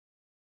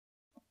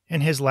In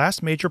his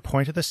last major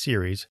point of the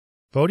series,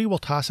 Voddie will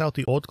toss out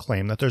the old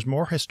claim that there's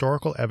more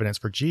historical evidence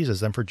for Jesus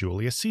than for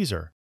Julius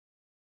Caesar.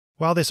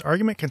 While this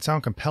argument can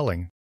sound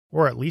compelling,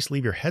 or at least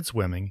leave your head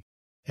swimming,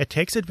 it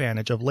takes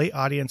advantage of lay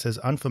audiences'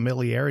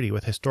 unfamiliarity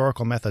with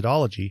historical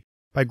methodology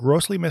by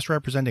grossly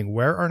misrepresenting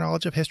where our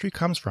knowledge of history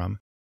comes from,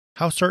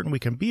 how certain we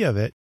can be of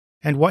it,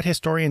 and what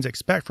historians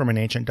expect from an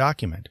ancient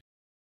document.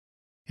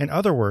 In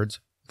other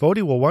words,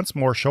 Voddie will once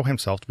more show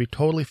himself to be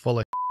totally full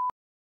of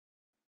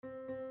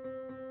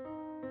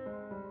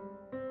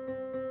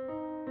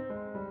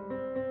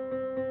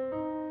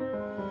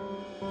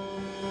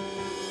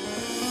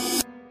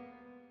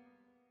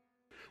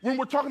When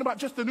we're talking about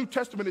just the New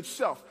Testament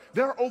itself,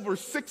 there are over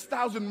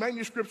 6,000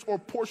 manuscripts or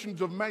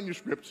portions of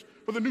manuscripts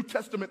for the New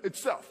Testament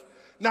itself.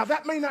 Now,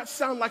 that may not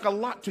sound like a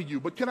lot to you,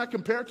 but can I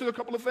compare it to a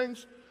couple of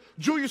things?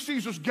 Julius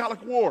Caesar's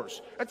Gallic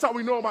Wars. That's how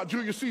we know about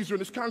Julius Caesar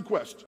and his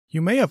conquest.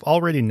 You may have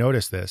already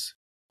noticed this,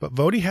 but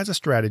Voddie has a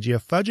strategy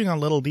of fudging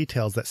on little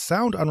details that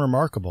sound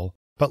unremarkable,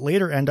 but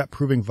later end up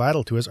proving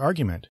vital to his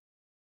argument.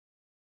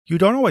 You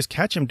don't always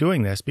catch him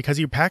doing this because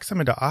he packs them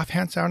into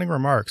offhand-sounding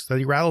remarks that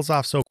he rattles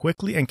off so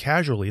quickly and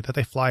casually that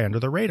they fly under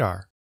the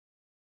radar.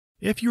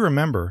 If you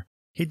remember,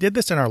 he did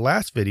this in our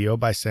last video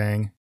by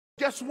saying,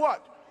 "Guess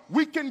what?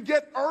 We can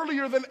get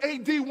earlier than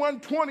AD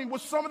 120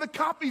 with some of the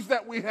copies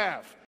that we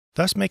have."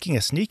 Thus making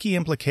a sneaky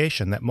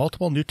implication that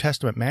multiple New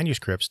Testament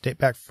manuscripts date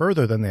back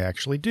further than they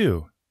actually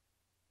do.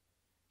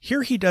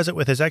 Here he does it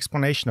with his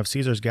explanation of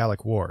Caesar's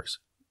Gallic Wars.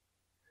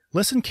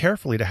 Listen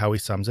carefully to how he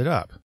sums it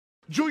up.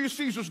 Julius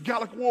Caesar's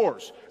Gallic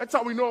Wars. That's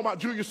how we know about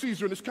Julius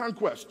Caesar and his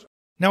conquest.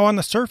 Now on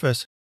the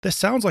surface, this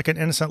sounds like an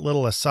innocent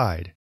little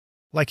aside,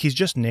 like he's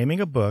just naming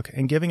a book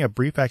and giving a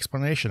brief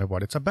explanation of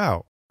what it's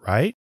about,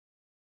 right?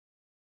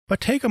 But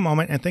take a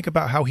moment and think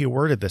about how he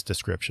worded this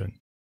description.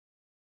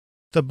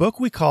 The book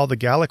we call the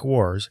Gallic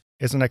Wars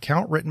is an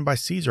account written by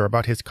Caesar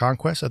about his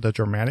conquest of the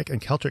Germanic and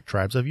Celtic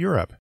tribes of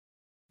Europe.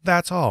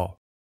 That's all.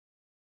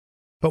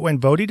 But when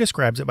Voddie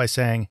describes it by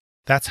saying,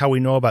 "That's how we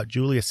know about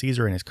Julius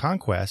Caesar and his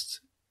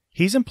conquests,"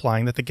 he's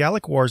implying that the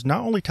Gallic Wars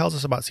not only tells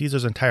us about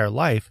Caesar's entire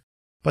life,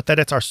 but that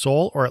it's our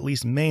sole or at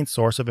least main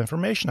source of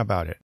information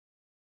about it.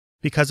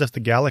 Because if the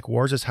Gallic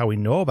Wars is how we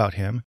know about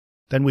him,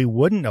 then we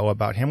wouldn't know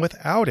about him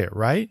without it,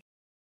 right?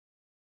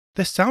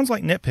 This sounds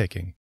like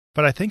nitpicking,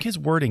 but I think his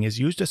wording is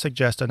used to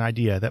suggest an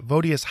idea that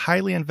Voddie is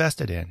highly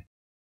invested in,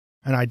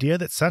 an idea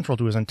that's central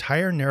to his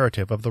entire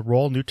narrative of the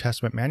role New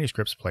Testament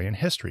manuscripts play in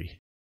history.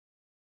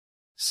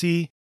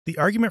 See, the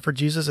argument for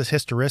Jesus'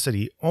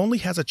 historicity only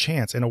has a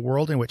chance in a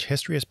world in which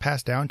history is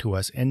passed down to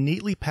us in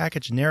neatly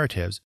packaged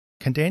narratives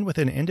contained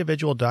within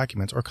individual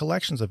documents or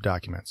collections of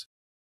documents.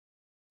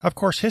 Of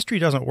course, history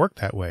doesn't work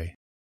that way,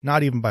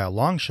 not even by a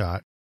long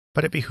shot,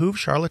 but it behooves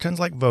charlatans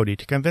like Voddie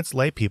to convince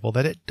lay people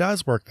that it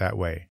does work that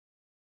way.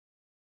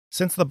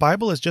 Since the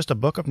Bible is just a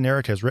book of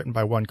narratives written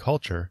by one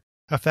culture,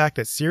 a fact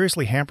that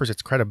seriously hampers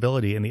its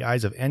credibility in the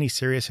eyes of any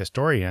serious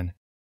historian,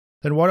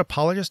 then what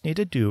apologists need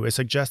to do is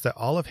suggest that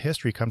all of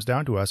history comes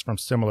down to us from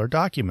similar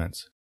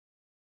documents.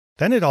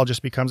 Then it all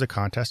just becomes a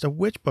contest of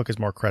which book is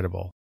more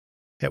credible,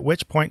 at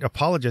which point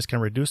apologists can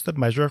reduce the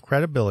measure of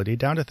credibility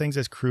down to things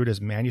as crude as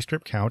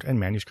manuscript count and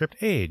manuscript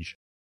age.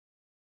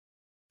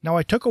 Now,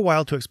 I took a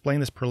while to explain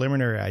this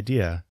preliminary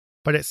idea,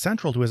 but it's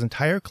central to his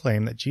entire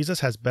claim that Jesus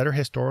has better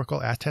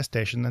historical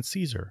attestation than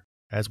Caesar,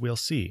 as we'll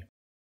see.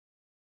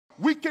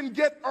 We can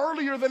get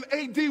earlier than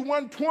AD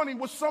 120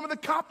 with some of the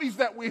copies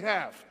that we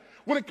have.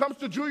 When it comes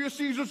to Julius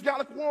Caesar's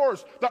Gallic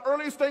Wars, the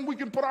earliest thing we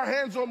can put our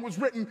hands on was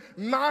written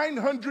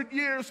 900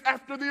 years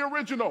after the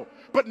original.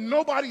 But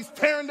nobody's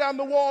tearing down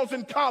the walls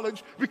in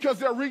college because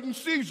they're reading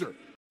Caesar.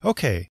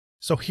 Okay,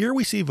 so here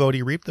we see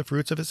Voddie reap the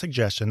fruits of his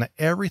suggestion that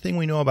everything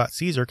we know about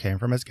Caesar came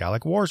from his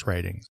Gallic Wars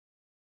writings.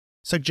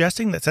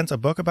 Suggesting that since a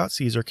book about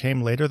Caesar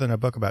came later than a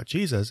book about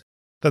Jesus,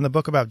 then the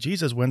book about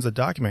Jesus wins the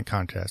document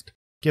contest,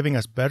 giving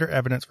us better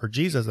evidence for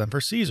Jesus than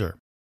for Caesar.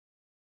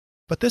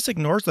 But this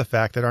ignores the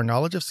fact that our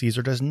knowledge of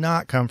Caesar does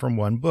not come from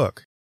one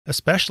book,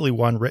 especially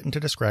one written to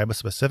describe a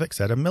specific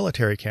set of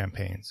military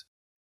campaigns.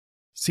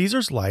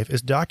 Caesar's life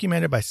is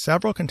documented by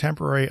several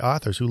contemporary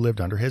authors who lived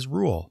under his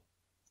rule.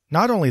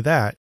 Not only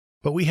that,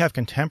 but we have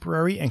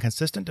contemporary and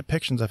consistent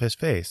depictions of his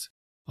face,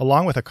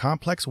 along with a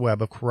complex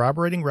web of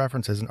corroborating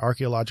references and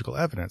archaeological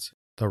evidence,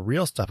 the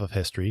real stuff of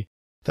history,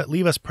 that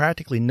leave us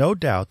practically no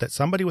doubt that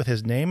somebody with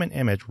his name and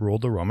image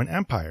ruled the Roman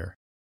Empire.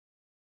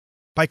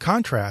 By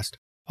contrast,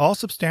 all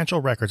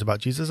substantial records about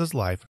Jesus'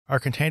 life are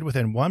contained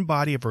within one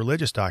body of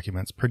religious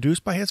documents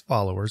produced by his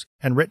followers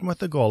and written with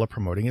the goal of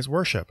promoting his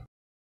worship.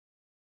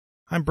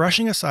 I'm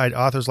brushing aside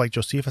authors like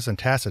Josephus and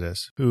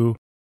Tacitus, who,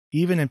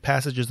 even in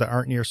passages that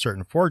aren't near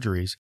certain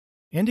forgeries,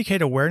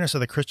 indicate awareness of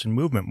the Christian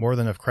movement more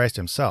than of Christ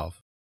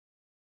himself.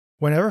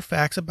 Whenever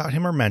facts about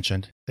him are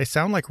mentioned, they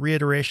sound like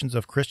reiterations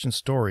of Christian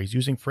stories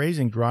using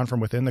phrasing drawn from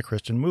within the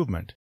Christian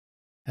movement,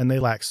 and they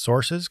lack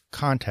sources,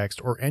 context,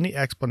 or any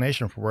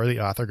explanation for where the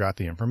author got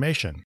the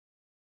information.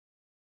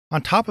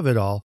 On top of it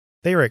all,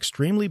 they are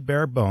extremely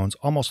bare bones,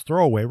 almost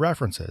throwaway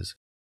references.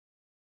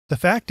 The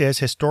fact is,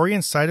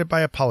 historians cited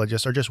by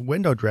apologists are just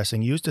window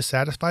dressing used to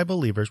satisfy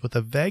believers with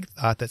a vague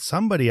thought that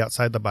somebody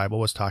outside the Bible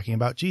was talking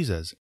about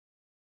Jesus.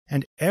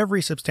 And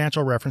every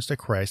substantial reference to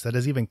Christ that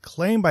is even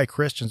claimed by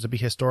Christians to be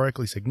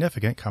historically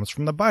significant comes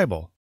from the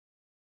Bible.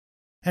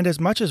 And as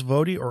much as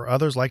Voddie or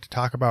others like to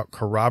talk about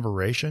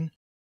corroboration,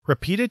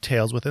 repeated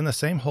tales within the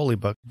same holy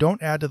book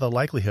don't add to the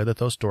likelihood that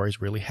those stories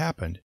really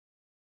happened,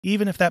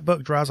 even if that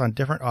book draws on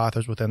different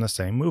authors within the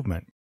same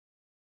movement.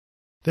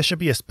 This should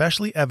be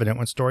especially evident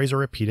when stories are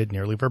repeated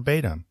nearly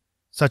verbatim,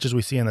 such as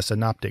we see in the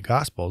Synoptic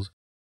Gospels,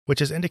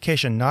 which is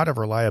indication not of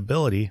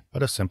reliability,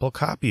 but of simple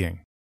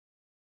copying.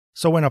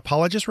 So when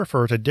apologists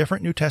refer to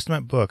different New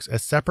Testament books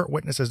as separate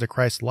witnesses to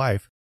Christ's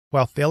life,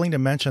 while failing to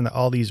mention that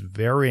all these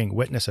varying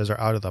witnesses are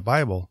out of the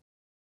Bible,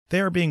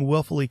 they are being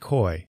willfully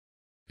coy,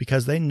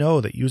 because they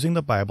know that using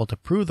the Bible to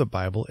prove the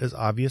Bible is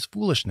obvious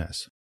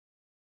foolishness.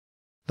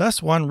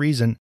 Thus, one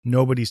reason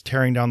nobody's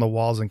tearing down the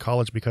walls in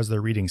college because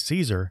they're reading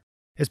Caesar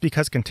is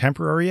because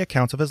contemporary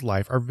accounts of his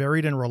life are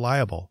varied and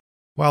reliable,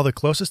 while the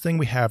closest thing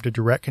we have to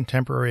direct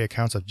contemporary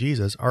accounts of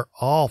Jesus are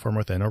all from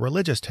within a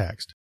religious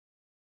text.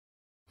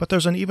 But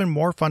there's an even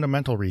more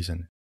fundamental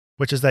reason,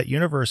 which is that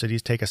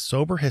universities take a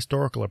sober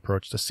historical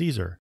approach to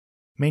Caesar,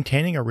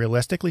 maintaining a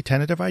realistically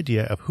tentative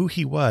idea of who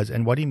he was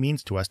and what he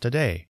means to us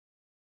today.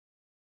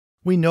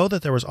 We know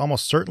that there was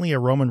almost certainly a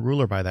Roman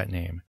ruler by that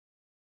name,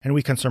 and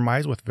we can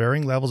surmise with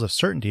varying levels of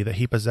certainty that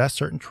he possessed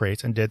certain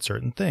traits and did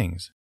certain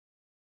things.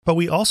 But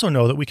we also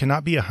know that we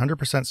cannot be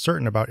 100%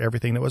 certain about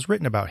everything that was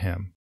written about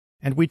him,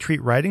 and we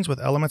treat writings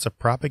with elements of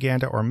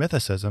propaganda or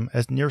mythicism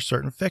as near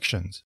certain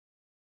fictions.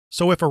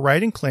 So if a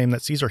writing claimed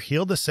that Caesar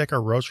healed the sick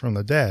or rose from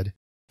the dead,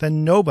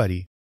 then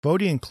nobody,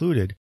 Voddie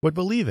included, would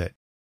believe it,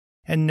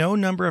 and no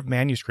number of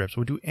manuscripts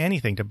would do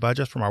anything to budge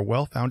us from our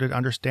well-founded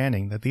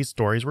understanding that these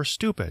stories were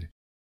stupid.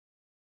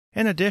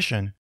 In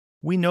addition,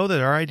 we know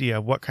that our idea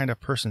of what kind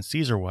of person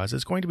Caesar was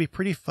is going to be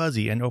pretty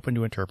fuzzy and open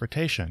to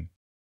interpretation.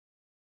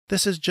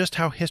 This is just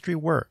how history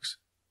works.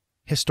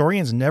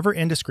 Historians never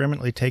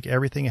indiscriminately take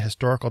everything a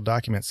historical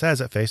document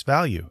says at face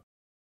value.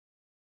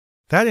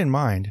 That in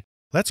mind,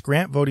 let's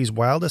grant Voddie's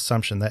wild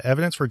assumption that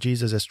evidence for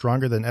Jesus is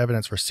stronger than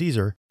evidence for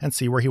Caesar and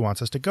see where he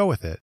wants us to go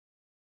with it.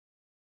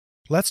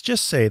 Let's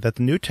just say that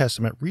the New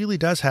Testament really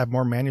does have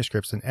more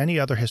manuscripts than any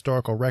other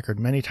historical record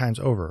many times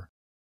over,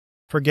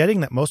 forgetting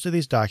that most of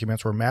these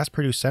documents were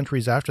mass-produced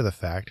centuries after the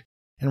fact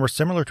and were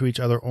similar to each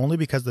other only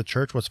because the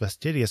church was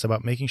fastidious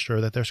about making sure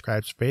that their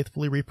scribes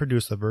faithfully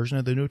reproduced the version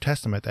of the New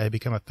Testament that had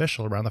become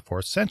official around the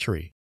 4th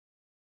century.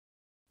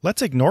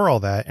 Let's ignore all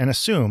that and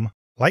assume,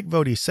 like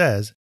Voddie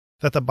says,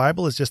 that the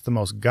Bible is just the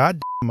most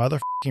goddamn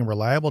motherfucking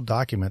reliable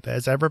document that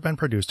has ever been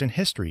produced in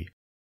history.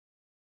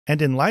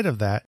 And in light of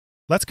that,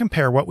 let's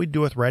compare what we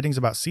do with writings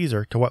about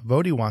Caesar to what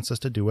Voddie wants us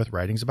to do with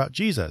writings about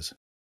Jesus.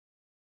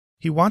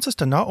 He wants us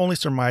to not only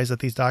surmise that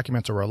these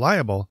documents are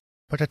reliable,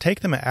 but to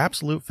take them at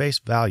absolute face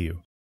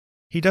value.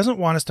 He doesn't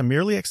want us to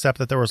merely accept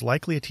that there was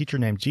likely a teacher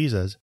named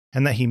Jesus,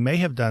 and that he may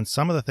have done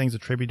some of the things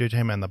attributed to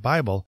him in the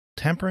Bible,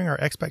 tempering our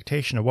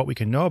expectation of what we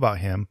can know about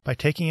him by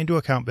taking into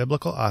account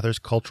biblical authors'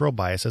 cultural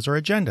biases or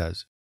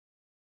agendas.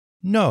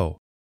 No.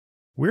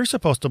 We're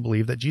supposed to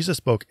believe that Jesus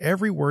spoke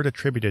every word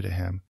attributed to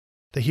him,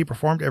 that he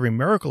performed every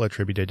miracle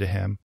attributed to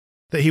him,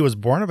 that he was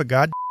born of a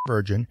goddamn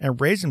virgin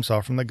and raised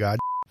himself from the goddamn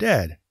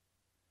dead.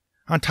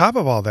 On top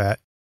of all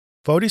that,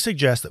 Voddie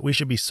suggests that we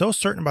should be so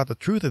certain about the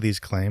truth of these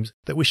claims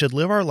that we should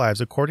live our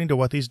lives according to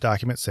what these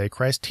documents say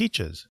Christ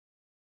teaches.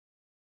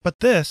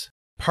 But this,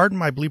 pardon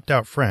my bleeped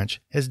out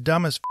French, is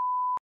dumb as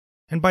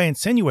and by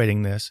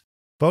insinuating this,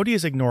 Voddie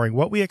is ignoring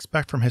what we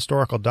expect from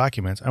historical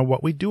documents and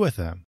what we do with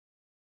them.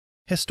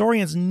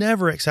 Historians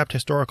never accept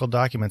historical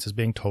documents as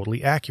being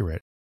totally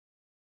accurate.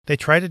 They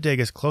try to dig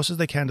as close as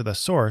they can to the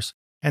source,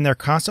 and they're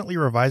constantly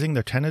revising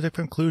their tentative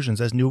conclusions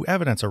as new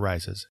evidence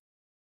arises.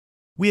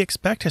 We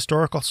expect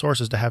historical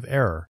sources to have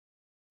error,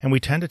 and we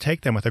tend to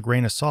take them with a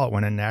grain of salt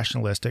when a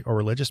nationalistic or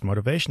religious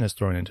motivation is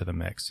thrown into the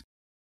mix.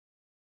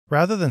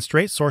 Rather than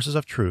straight sources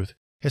of truth,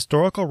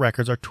 historical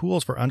records are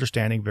tools for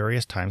understanding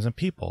various times and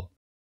people.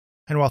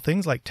 And while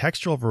things like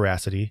textual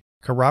veracity,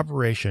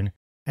 corroboration,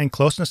 and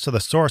closeness to the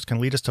source can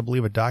lead us to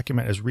believe a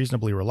document is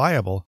reasonably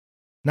reliable,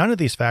 none of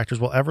these factors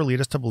will ever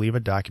lead us to believe a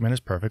document is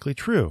perfectly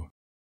true.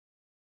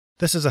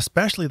 This is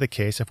especially the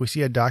case if we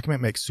see a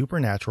document make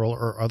supernatural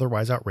or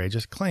otherwise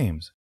outrageous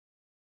claims.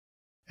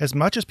 As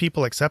much as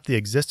people accept the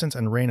existence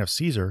and reign of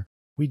Caesar,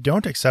 we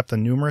don't accept the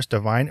numerous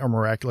divine or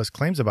miraculous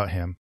claims about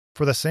him,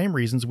 for the same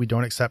reasons we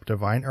don't accept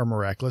divine or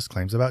miraculous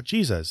claims about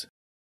Jesus.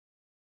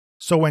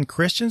 So when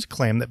Christians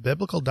claim that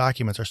biblical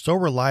documents are so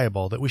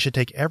reliable that we should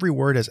take every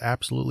word as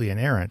absolutely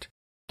inerrant,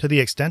 to the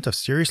extent of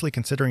seriously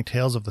considering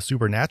tales of the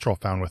supernatural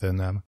found within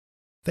them,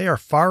 they are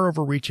far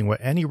overreaching what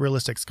any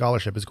realistic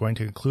scholarship is going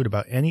to conclude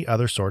about any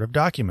other sort of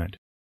document.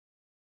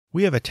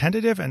 We have a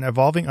tentative and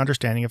evolving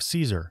understanding of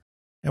Caesar,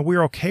 and we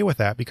are okay with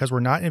that because we're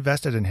not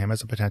invested in him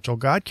as a potential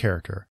God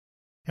character,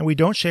 and we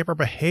don't shape our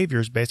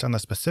behaviors based on the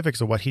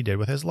specifics of what he did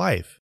with his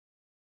life.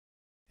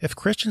 If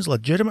Christians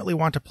legitimately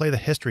want to play the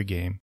history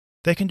game,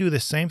 they can do the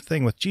same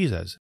thing with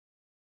Jesus.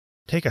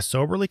 take a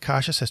soberly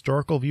cautious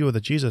historical view of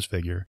the Jesus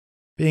figure,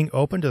 being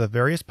open to the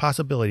various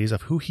possibilities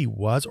of who he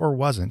was or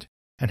wasn't,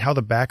 and how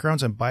the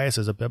backgrounds and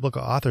biases of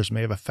biblical authors may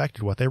have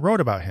affected what they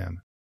wrote about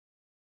him.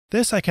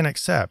 This I can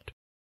accept,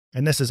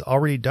 and this is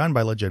already done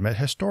by legitimate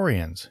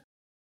historians.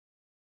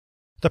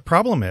 The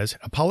problem is,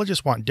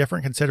 apologists want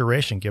different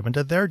consideration given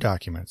to their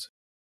documents.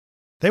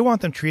 They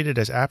want them treated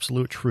as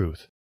absolute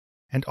truth,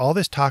 and all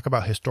this talk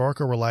about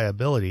historical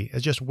reliability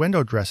is just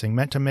window dressing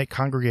meant to make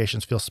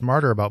congregations feel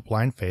smarter about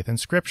blind faith in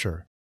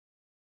Scripture.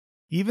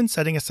 Even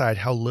setting aside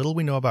how little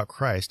we know about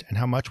Christ and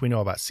how much we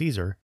know about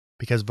Caesar,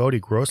 because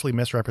Voddie grossly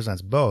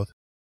misrepresents both,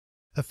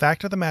 the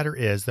fact of the matter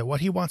is that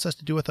what he wants us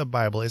to do with the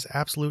Bible is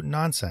absolute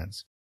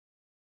nonsense.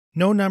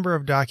 No number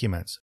of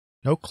documents,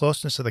 no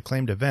closeness to the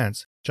claimed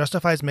events,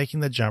 justifies making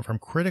the jump from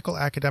critical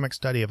academic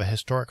study of a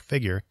historic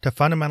figure to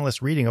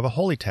fundamentalist reading of a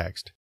holy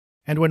text.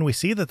 And when we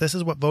see that this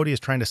is what Voddie is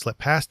trying to slip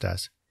past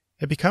us,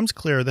 it becomes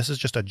clear this is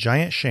just a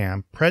giant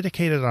sham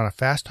predicated on a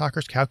fast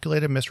talker's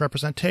calculated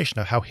misrepresentation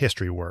of how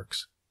history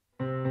works.